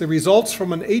takes the results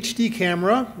from an HD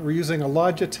camera. We're using a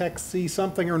Logitech C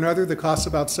something or another that costs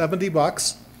about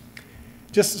 $70.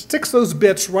 Just sticks those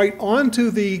bits right onto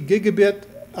the gigabit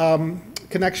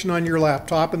connection on your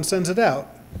laptop and sends it out.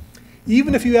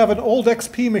 Even if you have an old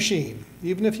XP machine,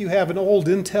 even if you have an old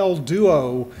Intel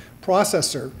Duo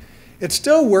processor, it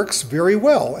still works very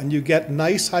well and you get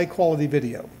nice high quality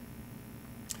video.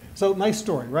 So nice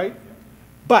story, right?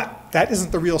 But that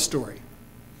isn't the real story.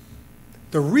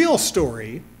 The real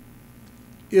story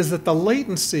is that the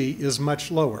latency is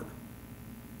much lower.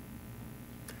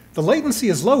 The latency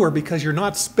is lower because you're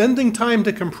not spending time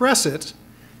to compress it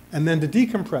and then to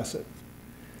decompress it.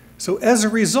 So as a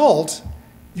result,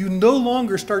 you no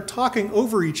longer start talking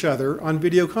over each other on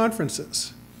video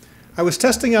conferences. I was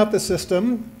testing out the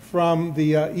system from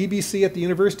the EBC at the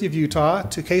University of Utah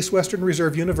to Case Western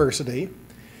Reserve University,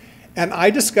 and I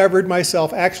discovered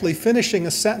myself actually finishing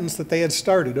a sentence that they had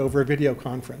started over a video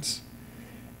conference.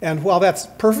 And while that's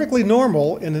perfectly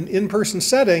normal in an in-person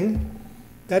setting,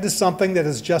 that is something that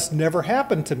has just never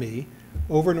happened to me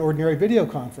over an ordinary video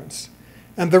conference.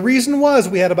 And the reason was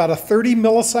we had about a 30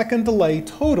 millisecond delay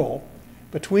total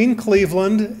between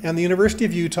Cleveland and the University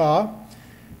of Utah,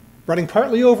 running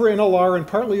partly over NLR and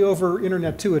partly over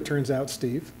Internet 2, it turns out,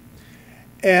 Steve.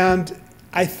 And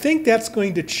I think that's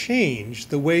going to change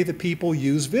the way that people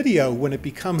use video when it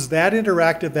becomes that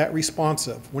interactive, that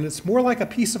responsive. When it's more like a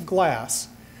piece of glass,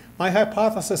 my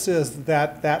hypothesis is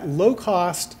that that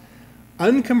low-cost,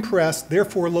 uncompressed,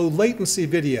 therefore low latency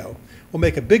video will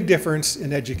make a big difference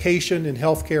in education, in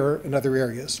healthcare, and other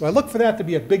areas. So I look for that to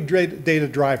be a big data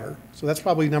driver. So that's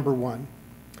probably number one.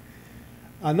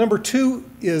 Number two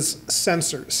is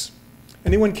sensors.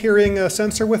 Anyone carrying a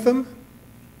sensor with them?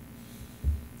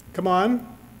 Come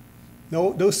on.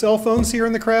 No cell phones here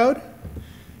in the crowd?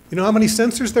 You know how many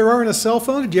sensors there are in a cell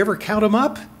phone? Did you ever count them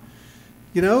up?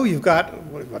 You know, you've got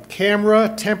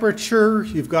camera, temperature,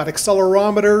 you've got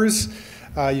accelerometers,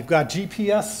 you've got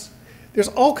GPS. There's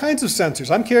all kinds of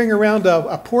sensors. I'm carrying around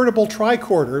a portable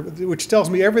tricorder, which tells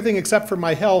me everything except for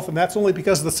my health, and that's only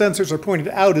because the sensors are pointed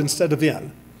out instead of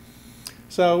in.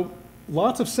 So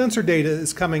lots of sensor data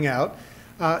is coming out.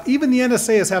 Even the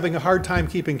NSA is having a hard time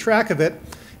keeping track of it.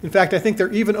 In fact, I think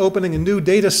they're even opening a new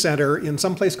data center in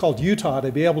some place called Utah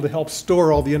to be able to help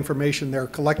store all the information they're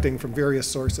collecting from various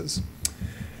sources.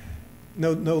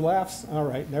 No laughs? All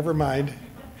right, never mind.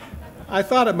 I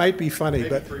thought it might be funny,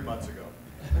 but 3 months ago.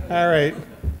 All right.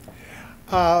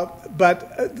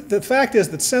 But the fact is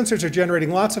that sensors are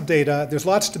generating lots of data. There's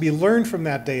lots to be learned from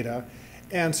that data.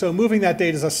 And so moving that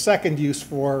data is a second use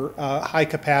for high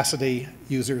capacity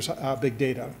users, big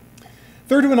data.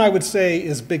 Third one I would say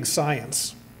is big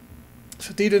science.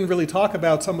 Steve didn't really talk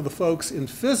about some of the folks in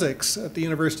physics at the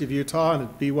University of Utah and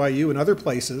at BYU and other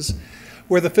places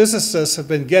where the physicists have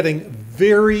been getting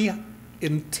very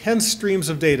intense streams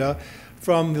of data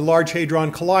from the Large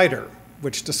Hadron Collider,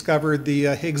 which discovered the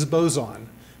Higgs boson,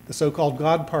 the so-called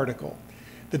God particle.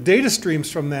 The data streams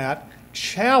from that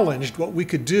challenged what we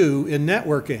could do in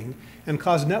networking and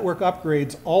caused network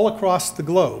upgrades all across the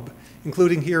globe,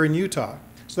 including here in Utah.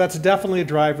 So that's definitely a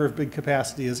driver of big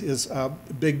capacity, is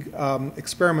big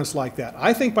experiments like that.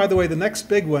 I think, by the way, the next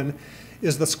big one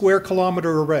is the square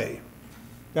kilometer array.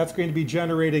 That's going to be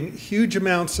generating huge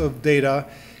amounts of data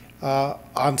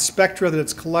on spectra that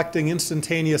it's collecting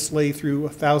instantaneously through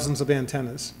thousands of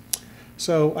antennas.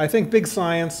 So I think big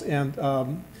science,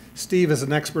 and Steve is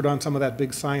an expert on some of that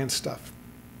big science stuff.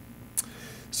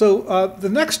 So the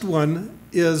next one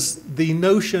is the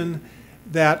notion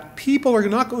that people are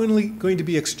not only going to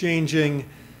be exchanging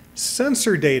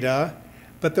sensor data,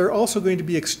 but they're also going to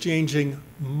be exchanging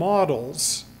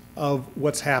models of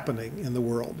what's happening in the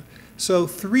world. So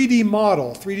 3D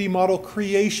model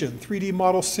creation, 3D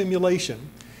model simulation.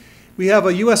 We have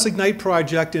a US Ignite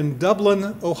project in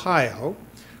Dublin, Ohio,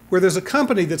 where there's a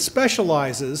company that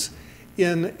specializes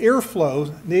in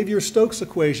airflow, Navier-Stokes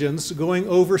equations, going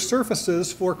over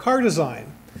surfaces for car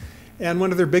design. And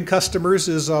one of their big customers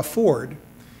is Ford.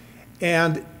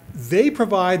 And they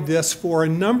provide this for a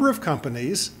number of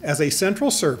companies as a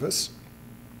central service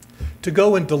to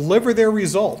go and deliver their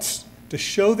results, to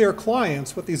show their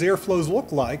clients what these airflows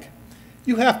look like.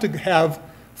 You have to have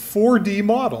 4D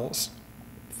models,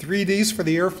 3Ds for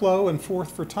the airflow and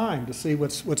 4th for time to see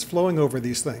what's flowing over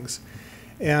these things.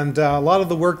 And a lot of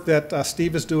the work that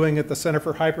Steve is doing at the Center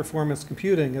for High Performance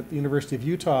Computing at the University of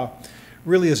Utah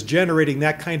really is generating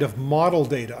that kind of model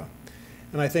data.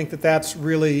 And I think that that's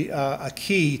really a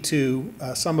key to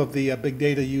some of the big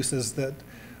data uses that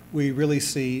we really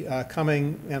see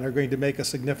coming and are going to make a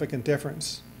significant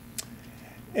difference.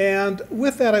 And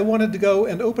with that, I wanted to go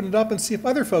and open it up and see if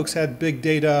other folks had big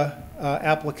data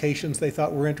applications they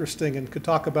thought were interesting and could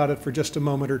talk about it for just a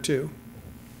moment or two.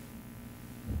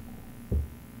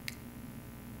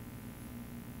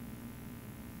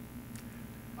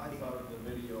 I thought of the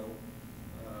video.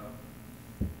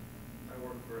 I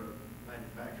work for a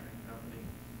manufacturing company,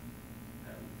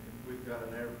 and if we've got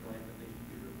an airplane that needs to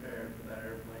be repaired, but that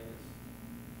airplane is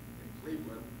in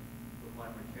Cleveland, but my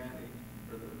mechanic,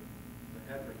 or the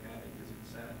head mechanic, is in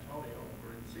San Antonio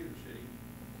or in Cedar City,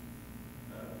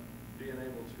 being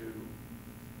able to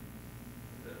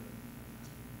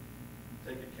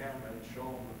take a camera and show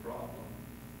them the problem.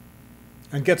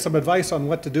 And get some advice on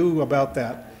what to do about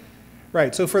that.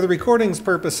 Right, so for the recordings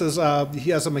purposes,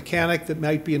 he has a mechanic that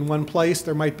might be in one place.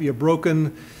 There might be a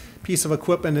broken piece of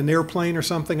equipment, an airplane or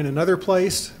something in another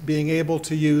place. Being able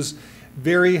to use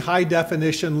very high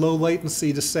definition, low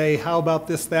latency to say, how about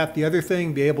this, that, the other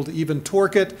thing, be able to even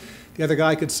torque it. The other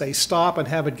guy could say stop and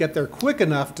have it get there quick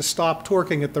enough to stop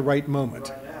torquing at the right moment.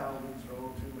 Right now, we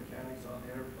throw two mechanics on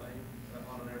the airplane,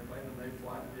 on an airplane, and they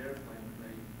fly to the airplane and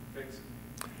they fix it.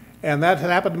 And that had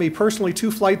happened to me personally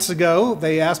 2 flights ago.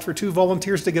 They asked for 2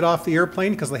 volunteers to get off the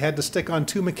airplane because they had to stick on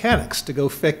 2 mechanics to go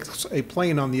fix a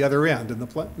plane on the other end, and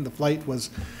the flight was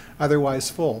otherwise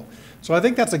full. So I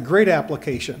think that's a great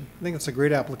application. I think it's a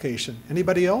great application.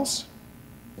 Anybody else?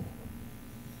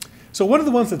 So one of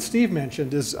the ones that Steve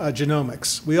mentioned is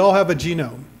genomics. We all have a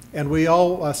genome, and we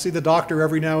all see the doctor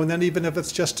every now and then, even if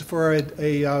it's just for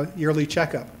a yearly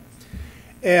checkup.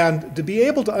 And to be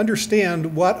able to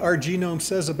understand what our genome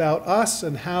says about us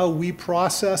and how we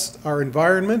process our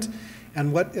environment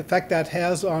and what effect that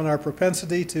has on our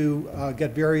propensity to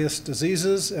get various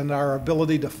diseases and our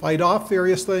ability to fight off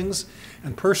various things,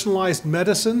 and personalized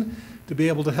medicine to be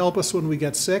able to help us when we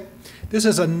get sick. This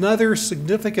is another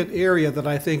significant area that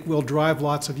I think will drive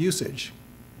lots of usage.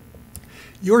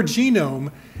 Your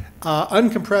genome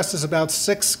uncompressed is about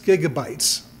 6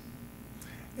 gigabytes.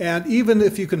 And even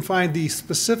if you can find the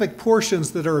specific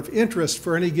portions that are of interest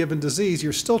for any given disease,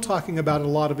 you're still talking about a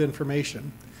lot of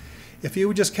information. If you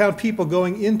would just count people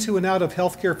going into and out of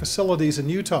healthcare facilities in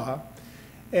Utah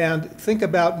and think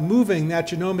about moving that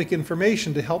genomic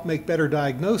information to help make better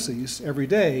diagnoses every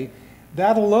day,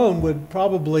 that alone would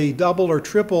probably double or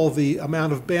triple the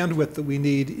amount of bandwidth that we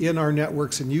need in our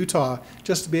networks in Utah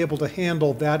just to be able to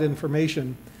handle that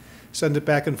information, send it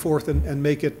back and forth, and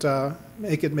make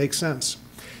it make sense.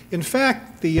 In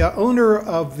fact, the owner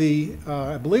of the,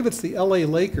 I believe it's the LA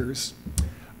Lakers,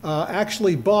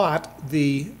 actually bought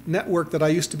the network that I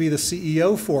used to be the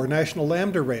CEO for, National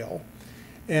Lambda Rail.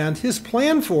 And his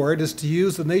plan for it is to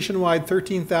use the nationwide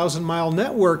 13,000-mile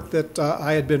network that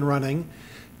I had been running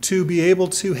to be able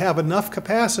to have enough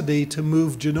capacity to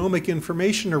move genomic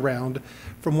information around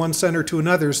from one center to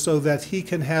another so that he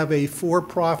can have a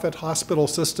for-profit hospital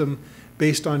system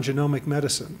based on genomic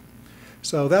medicine.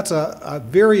 So that's a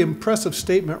very impressive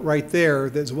statement right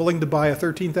there, that's willing to buy a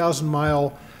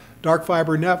 13,000-mile dark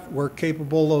fiber network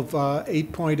capable of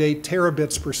 8.8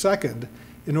 terabits per second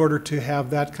in order to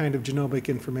have that kind of genomic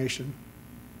information.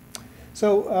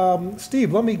 So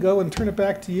Steve, let me go and turn it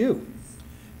back to you.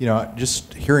 You know,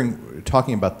 just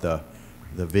talking about the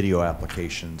video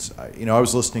applications, I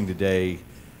was listening today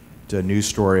to a news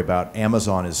story about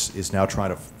Amazon is now trying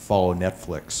to follow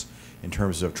Netflix in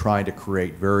terms of trying to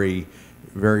create very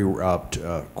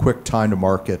quick time to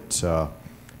market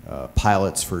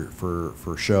pilots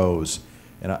for shows.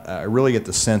 And I really get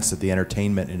the sense that the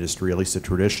entertainment industry, at least the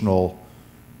traditional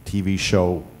TV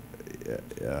show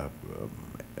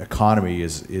economy,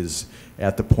 is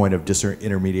at the point of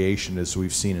disintermediation, as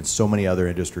we've seen in so many other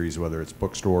industries, whether it's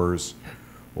bookstores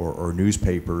or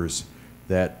newspapers,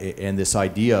 and this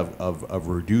idea of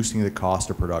reducing the cost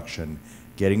of production,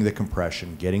 getting the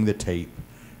compression, getting the tape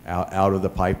out of the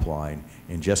pipeline,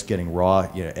 and just getting raw,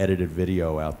 edited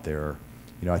video out there.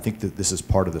 I think that this is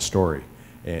part of the story.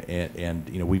 And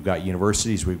we've got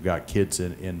universities, we've got kids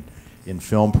in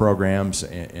film programs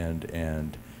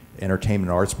and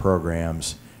entertainment arts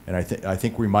programs, and I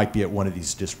think we might be at one of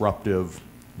these disruptive,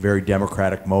 very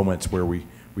democratic moments where we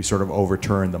sort of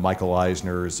overturn the Michael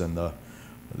Eisners and the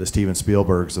Steven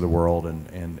Spielbergs of the world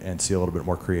and see a little bit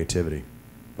more creativity.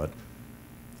 But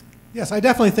yes, I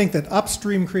definitely think that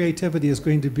upstream creativity is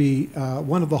going to be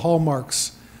one of the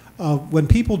hallmarks of when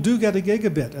people do get a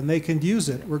gigabit and they can use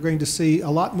it. We're going to see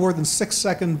a lot more than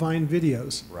 6-second Vine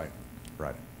videos. Right,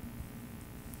 right.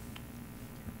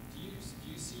 Do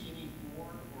you see any more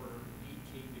or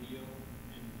 8K video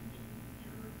in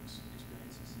your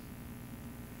experiences?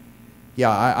 Yeah,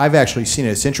 I've actually seen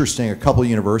it. It's interesting. A couple of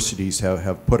universities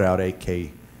have put out 8K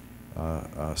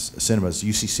cinemas.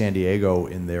 UC San Diego,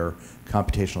 in their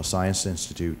Computational Science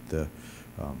Institute, the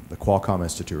Qualcomm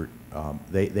Institute,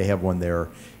 they have one there.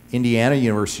 Indiana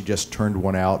University just turned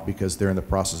one out because they're in the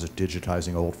process of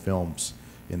digitizing old films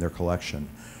in their collection.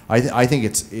 I think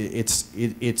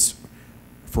it's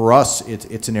for us.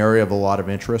 It's an area of a lot of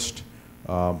interest.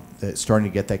 That's starting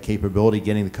to get that capability,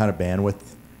 getting the kind of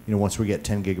bandwidth. Once we get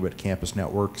 10 gigabit campus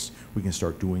networks, we can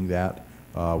start doing that.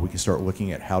 We can start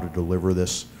looking at how to deliver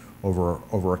this over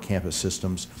our campus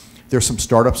systems. There's some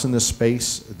startups in this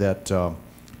space that are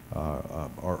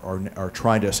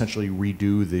trying to essentially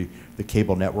redo the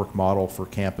cable network model for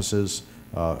campuses.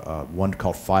 One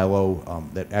called Philo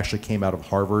that actually came out of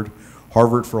Harvard.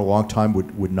 Harvard for a long time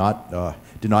did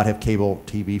not have cable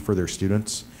TV for their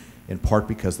students, in part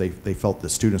because they felt the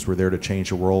students were there to change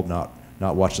the world, not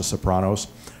watch The Sopranos,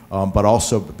 but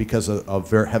also because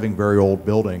of having very old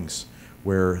buildings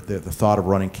where the thought of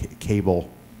running cable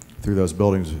through those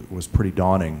buildings was pretty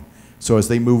daunting. So as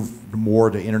they move more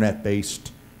to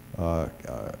internet-based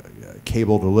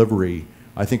cable delivery,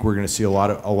 I think we're going to see a lot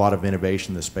of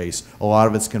innovation in this space. A lot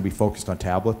of it's going to be focused on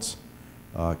tablets,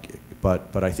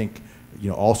 but I think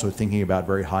also thinking about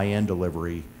very high-end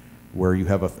delivery, where you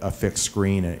have a fixed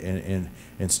screen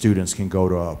and students can go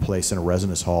to a place in a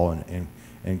residence hall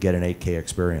and get an 8K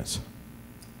experience.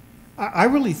 I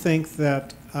really think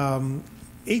that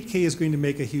 8K is going to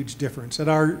make a huge difference. At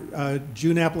our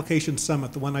June Application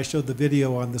Summit, the one I showed the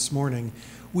video on this morning,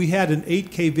 we had an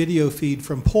 8K video feed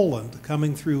from Poland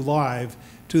coming through live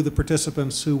to the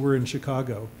participants who were in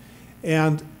Chicago.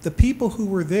 And the people who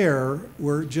were there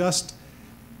were just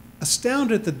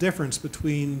astounded at the difference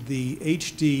between the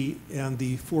HD and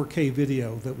the 4K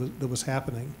video that was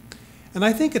happening. And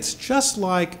I think it's just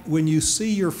like when you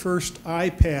see your first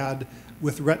iPad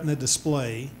with Retina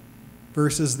display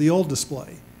versus the old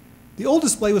display. The old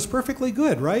display was perfectly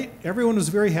good, right? Everyone was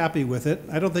very happy with it.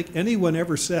 I don't think anyone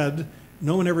ever said,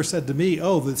 no one ever said to me,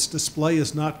 oh, this display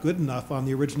is not good enough on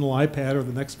the original iPad or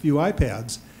the next few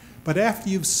iPads. But after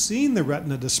you've seen the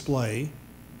Retina display,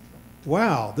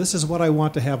 wow, this is what I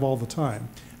want to have all the time.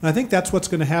 And I think that's what's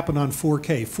going to happen on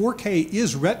 4K. 4K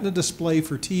is Retina display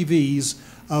for TVs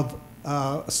of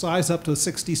size up to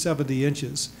 60, 70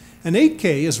 inches. And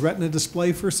 8K is Retina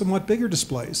display for somewhat bigger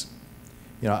displays.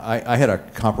 I had a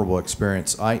comparable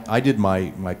experience. I did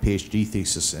my PhD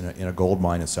thesis in a gold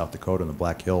mine in South Dakota in the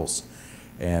Black Hills.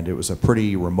 And it was a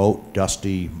pretty remote,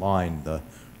 dusty mine, the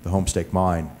Homestake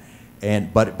mine.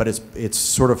 But it's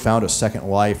sort of found a second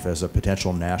life as a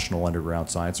potential national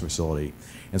underground science facility.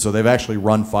 And so they've actually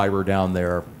run fiber down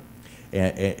there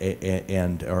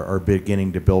and are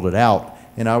beginning to build it out.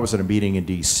 And I was at a meeting in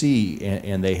D.C.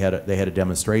 and they had a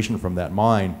demonstration from that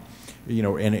mine,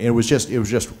 and it was just full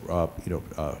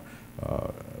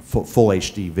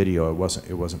HD video. It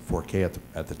wasn't 4K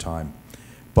at the time,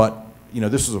 but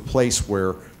this was a place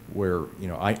where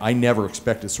I never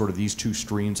expected sort of these two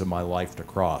streams of my life to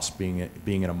cross. Being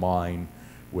in a mine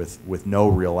with no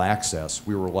real access,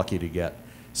 we were lucky to get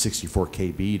 64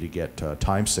 KB to get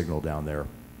time signal down there.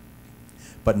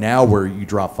 But now where you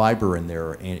drop fiber in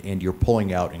there and you're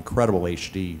pulling out incredible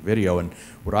HD video, and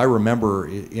what I remember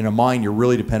in a mine, you're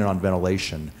really dependent on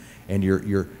ventilation, and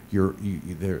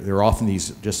there are often these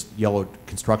just yellow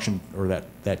construction, or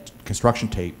that construction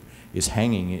tape is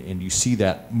hanging, and you see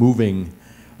that moving.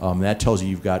 That tells you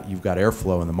you've got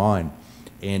airflow in the mine,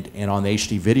 and on the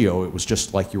HD video, it was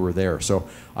just like you were there. So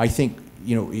I think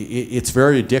it's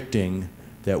very addicting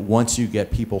that once you get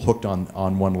people hooked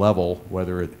on one level,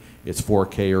 whether it's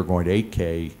 4K or going to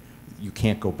 8K, you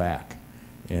can't go back.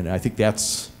 And I think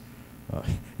that's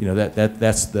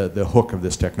that's the hook of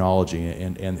this technology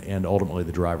and ultimately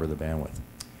the driver of the bandwidth.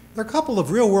 There are a couple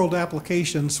of real-world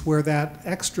applications where that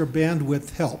extra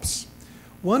bandwidth helps.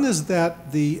 One is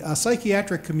that the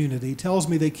psychiatric community tells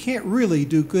me they can't really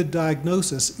do good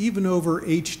diagnosis even over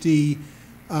HD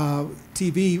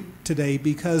TV today,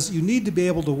 because you need to be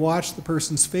able to watch the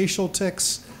person's facial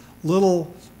tics,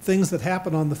 little things that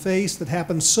happen on the face that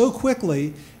happen so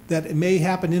quickly that it may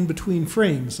happen in between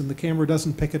frames and the camera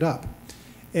doesn't pick it up.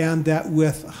 And that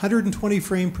with 120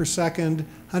 frames per second,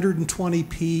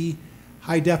 120p,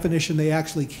 high definition, they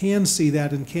actually can see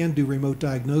that and can do remote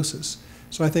diagnosis.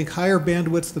 So I think higher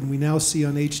bandwidths than we now see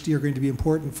on HD are going to be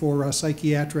important for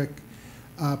psychiatric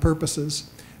purposes.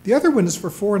 The other one is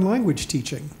for foreign language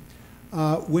teaching.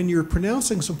 When you're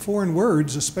pronouncing some foreign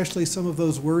words, especially some of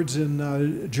those words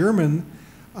in German,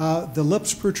 the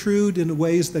lips protrude in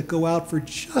ways that go out for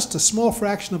just a small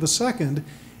fraction of a second,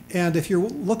 and if you're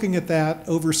looking at that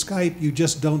over Skype, you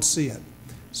just don't see it.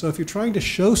 So if you're trying to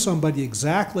show somebody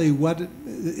exactly what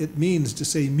it means to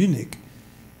say Munich,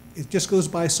 it just goes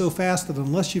by so fast that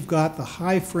unless you've got the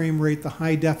high frame rate, the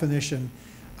high definition,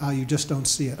 you just don't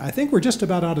see it. I think we're just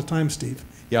about out of time, Steve.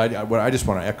 Yeah, I just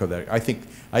want to echo that. I think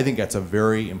that's a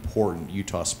very important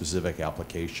Utah-specific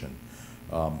application.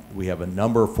 We have a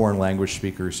number of foreign language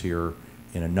speakers here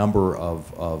in a number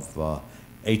of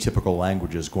atypical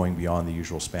languages going beyond the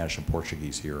usual Spanish and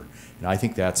Portuguese here. And I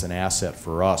think that's an asset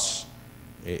for us,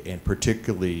 and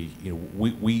particularly,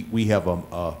 we have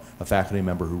a faculty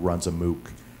member who runs a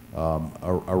MOOC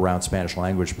around Spanish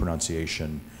language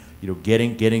pronunciation.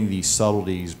 Getting these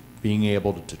subtleties, being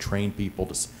able to train people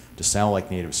to sound like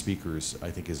native speakers,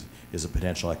 I think is a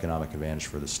potential economic advantage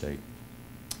for the state.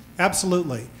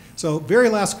 Absolutely. So very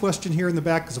last question here in the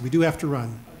back, because we do have to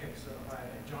run. Okay, so hi,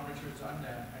 John Richards. I'm the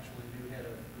actually new head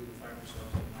of Google Fiber Sales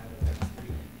at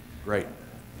Milo. Great.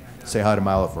 Say hi to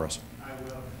Milo for us. I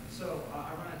will. So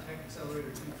I run a tech accelerator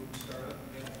Google startup,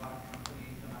 made a hot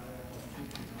company out of 2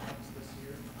 times this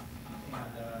year. And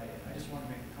I just want to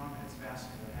make a comment. It's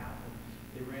fascinating what happened.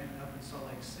 They ran it up in Salt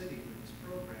Lake City with this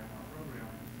program, our program.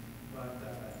 But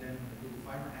then when the Google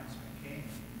Fiber announcement came,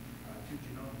 2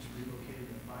 Genomics relocated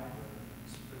the fiber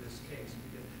for this case,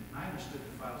 because I understood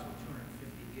the files were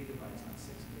 250 gigabytes, not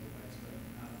 6 gigabytes, but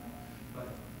I don't know. But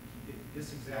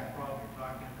this exact problem you're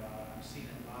talking about, I'm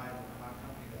seeing it live with a hot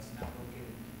company that's now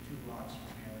located 2 blocks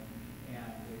from here,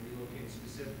 and they relocated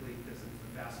specifically because it's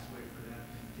the fastest way for them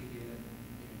to get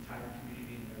the entire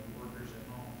community and their workers at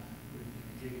home with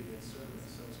gigabit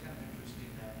service. So it's kind of interesting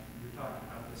that you're talking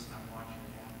about this and I'm watching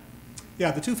it happen.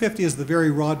 Yeah, the 250 is the very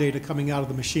raw data coming out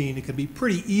of the machine. It can be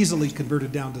pretty easily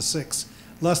converted down to 6.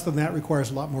 Less than that requires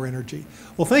a lot more energy.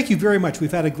 Well, thank you very much.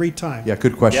 We've had a great time. Yeah,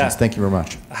 good questions. Yeah. Thank you very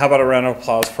much. How about a round of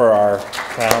applause for our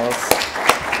panelists?